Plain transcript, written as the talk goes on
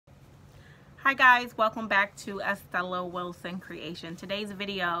Hi guys, welcome back to Estella Wilson Creation. Today's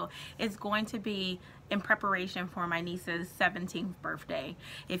video is going to be in preparation for my niece's 17th birthday.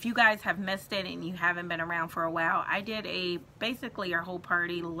 If you guys have missed it and you haven't been around for a while, I did basically a whole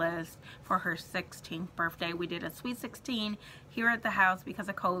party list for her 16th birthday. We did a sweet 16 here at the house because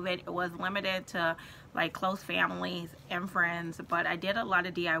of COVID. It was limited to like close families and friends, but I did a lot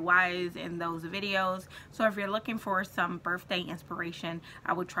of DIYs in those videos. So if you're looking for some birthday inspiration,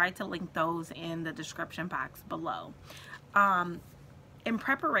 I would try to link those in the description box below. In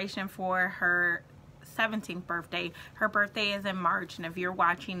preparation for her 17th birthday, her birthday is in March, and if you're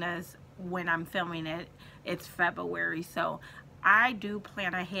watching this when I'm filming it, it's February. So I do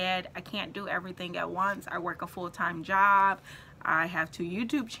plan ahead. I can't do everything at once. I work a full-time job. I have 2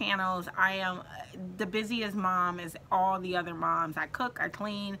 YouTube channels. I am the busiest mom as all the other moms. I cook, I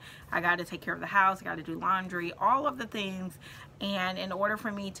clean, I got to take care of the house, I got to do laundry, all of the things. And in order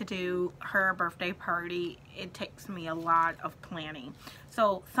for me to do her birthday party, it takes me a lot of planning.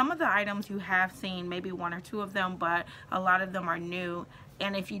 So some of the items you have seen, maybe 1 or 2 of them, but a lot of them are new.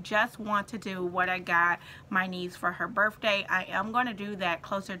 And if you just want to do what I got my niece for her birthday, I am going to do that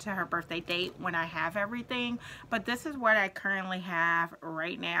closer to her birthday date when I have everything. But this is what I currently have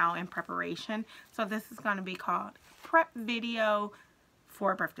right now in preparation. So this is going to be called Prep Video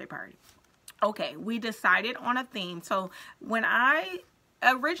for a Birthday Party. Okay, we decided on a theme. So when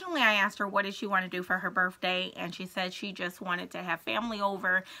originally I asked her what did she want to do for her birthday, and she said she just wanted to have family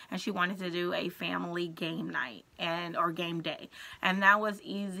over and she wanted to do a family game night or game day, and that was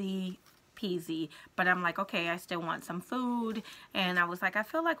easy peasy. But I'm like, okay, I still want some food, and I was like, I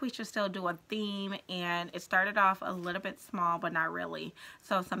feel like we should still do a theme. And it started off a little bit small, but not really.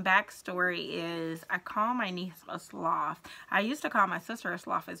 So some backstory is I call my niece a sloth. I used to call my sister a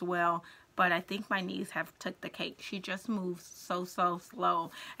sloth as well, but I think my niece have took the cake. She just moves so slow.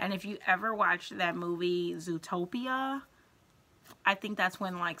 And if you ever watched that movie Zootopia, I think that's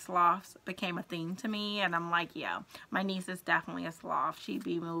when like sloths became a thing to me. And I'm like, yeah, my niece is definitely a sloth. She'd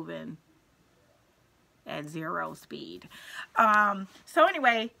be moving at 0 speed. So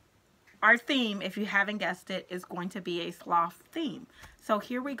anyway, our theme, if you haven't guessed it, is going to be a sloth theme. So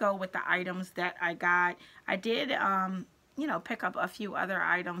here we go with the items that I got. I did you know, pick up a few other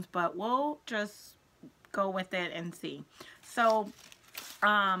items, but we'll just go with it and see. So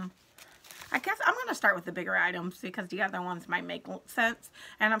I guess I'm going to start with the bigger items because the other ones might make sense,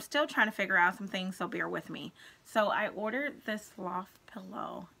 and I'm still trying to figure out some things, so bear with me. So I ordered this Sloth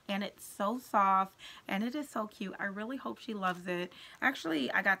pillow, and it's so soft and it is so cute. I really hope she loves it. Actually,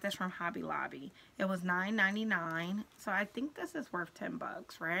 I got this from Hobby Lobby. It was $9.99, so I think this is worth 10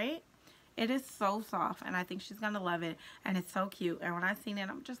 bucks, right? It is so soft, and I think she's going to love it, and it's so cute. And when I seen it,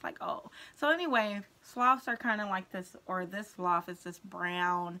 I'm just like, oh. So anyway, sloths are kind of like this, or this sloth is this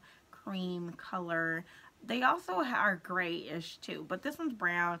brown cream color. They also are grayish too, but this one's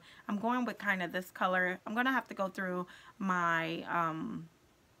brown. I'm going with kind of this color. I'm going to have to go through my,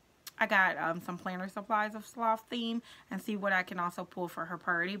 I got some planner supplies of sloth theme and see what I can also pull for her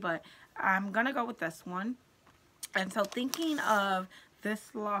party, but I'm going to go with this one. And so thinking of this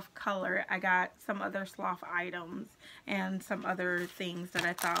sloth color, I got some other sloth items and some other things that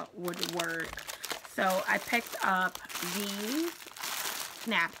I thought would work. So I picked up these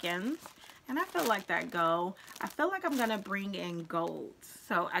napkins, and I feel like I feel like I'm gonna bring in golds.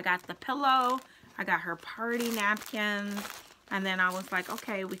 So I got the pillow, I got her party napkins, and then I was like,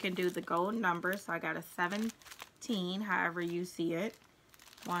 okay, we can do the gold numbers. So I got a 17, however you see it.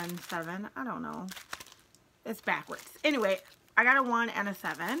 1, 7, I don't know. It's backwards. Anyway, I got a 1 and a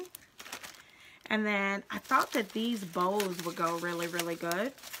 7. And then I thought that these bows would go really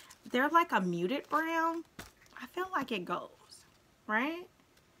good. They're like a muted brown. I feel like it goes, right?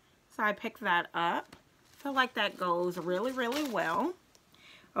 So I picked that up. I feel like that goes really well.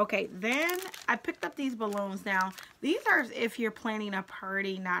 Okay, then I picked up these balloons. Now, these are if you're planning a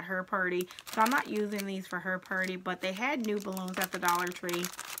party, not her party. So I'm not using these for her party, but they had new balloons at the Dollar Tree.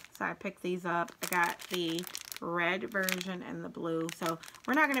 So I picked these up. I got the red version and the blue. So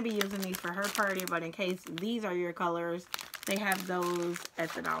we're not going to be using these for her party, but in case these are your colors, they have those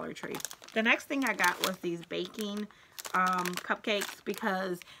at the Dollar Tree. The next thing I got was these baking cupcakes,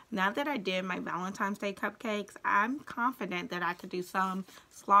 because now that I did my Valentine's Day cupcakes, I'm confident that I could do some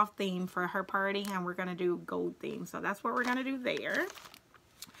sloth theme for her party, and we're going to do gold theme. So that's what we're going to do there.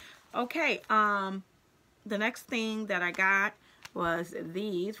 Okay, the next thing that I got was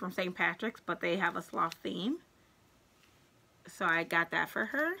these from St. Patrick's, but they have a sloth theme. So I got that for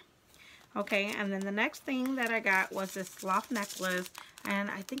her. Okay, and then the next thing that I got was this sloth necklace, and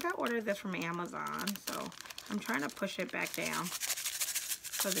I think I ordered this from Amazon, so I'm trying to push it back down.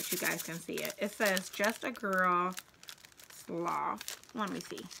 so that you guys can see it. It says, just a girl, Sloth. Let me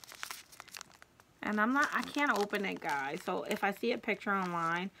see. And I can't open it, guys. So if I see a picture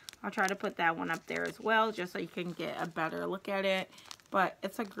online, I'll try to put that one up there as well, just so you can get a better look at it. But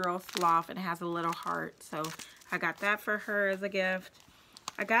it's a girl sloth, and it has a little heart. So I got that for her as a gift.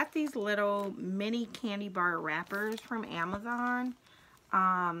 I got these little mini candy bar wrappers from Amazon.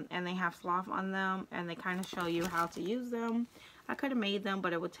 And they have sloth on them, and they kind of show you how to use them. I could have made them,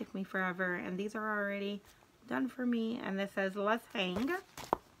 but it would take me forever. And these are already done for me. And this says, let's hang.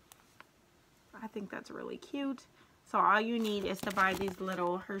 I think that's really cute. So all you need is to buy these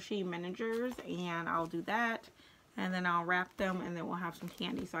little Hershey miniatures, and I'll do that. And then I'll wrap them, and then we'll have some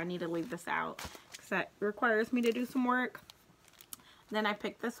candy. So I need to leave this out because that requires me to do some work. Then I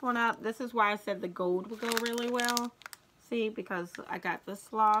picked this one up. This is why I said the gold would go really well. See, because I got this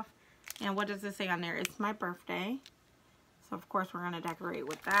sloth. And what does it say on there? It's my birthday. So of course we're going to decorate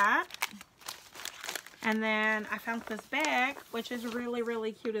with that. And then I found this bag, which is really,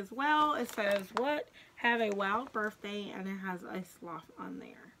 really cute as well. It says, what? Have a wild birthday, and it has a sloth on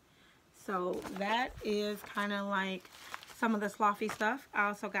there. So that is kind of like some of the slothy stuff. I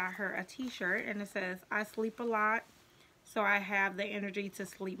also got her a t-shirt, and it says, I sleep a lot, so I have the energy to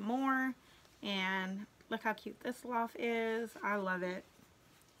sleep more. And look how cute this sloth is. I love it.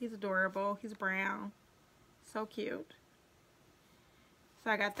 He's adorable. He's brown. So cute.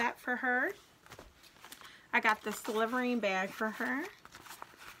 So I got that for her. I got the slivering bag for her.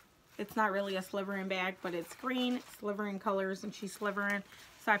 It's not really a slivering bag, but it's green, slivering colors, and she's slivering.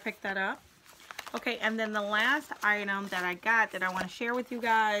 So I picked that up. Okay, and then the last item that I got that I want to share with you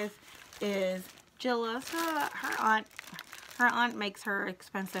guys is Jilla's. Her aunt makes her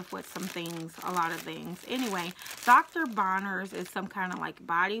expensive with some things, a lot of things. Anyway, Dr. Bonner's is some kind of like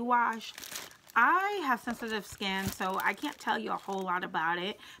body wash. I have sensitive skin, so I can't tell you a whole lot about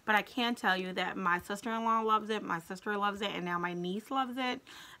it, but I can tell you that my sister-in-law loves it, my sister loves it, and now my niece loves it.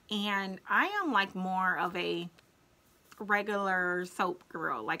 And I am like more of a regular soap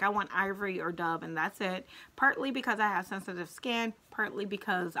girl. Like I want Ivory or Dove, and that's it. Partly because I have sensitive skin, partly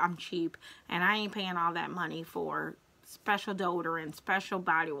because I'm cheap, and I ain't paying all that money for special deodorant, special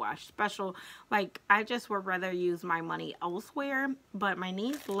body wash, special, like, I just would rather use my money elsewhere. But my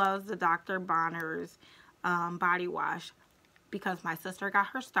niece loves the Dr. Bonner's body wash because my sister got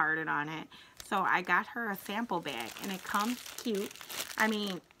her started on it. So I got her a sample bag, and it comes cute. I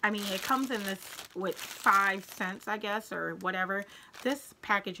mean it comes in this with 5 cents, I guess, or whatever. This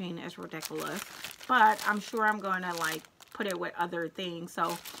packaging is ridiculous, but I'm sure I'm going to like put it with other things.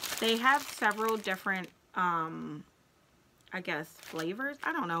 So they have several different I guess flavors,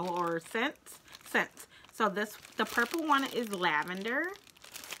 I don't know, or scents. So the purple one is lavender,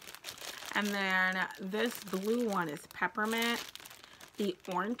 and then this blue one is peppermint. The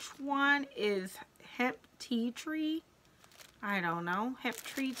orange one is hemp tea tree. I don't know, hemp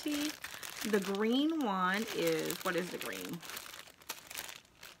tree tea. The green one is, what is the green?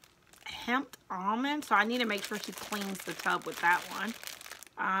 Hemp almond. So I need to make sure she cleans the tub with that one.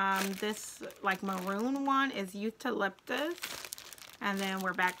 This like maroon one is eucalyptus, and then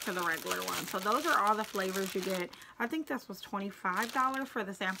we're back to the regular one. So those are all the flavors you get. I think this was $25 for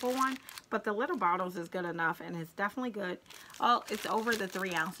the sample one, but the little bottles is good enough, and it's definitely good. Oh, it's over the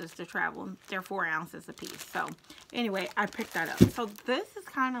 3 ounces to travel. They're 4 ounces a piece. So anyway, I picked that up. So this is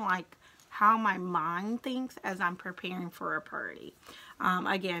kind of like how my mind thinks as I'm preparing for a party.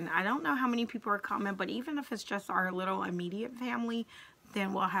 Again, I don't know how many people are coming, but even if it's just our little immediate family,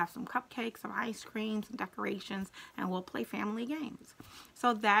 then we'll have some cupcakes, some ice cream, some decorations, and we'll play family games.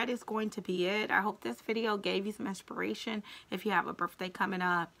 So that is going to be it. I hope this video gave you some inspiration if you have a birthday coming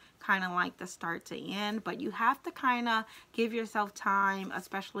up, kind of like the start to end. But you have to kind of give yourself time,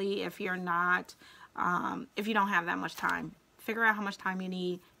 especially if you're not, if you don't have that much time. Figure out how much time you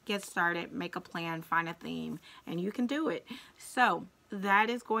need, get started, make a plan, find a theme, and you can do it. So that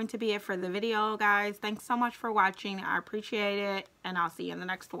is going to be it for the video, guys. Thanks so much for watching. I appreciate it, and I'll see you in the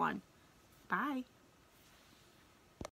next one. Bye.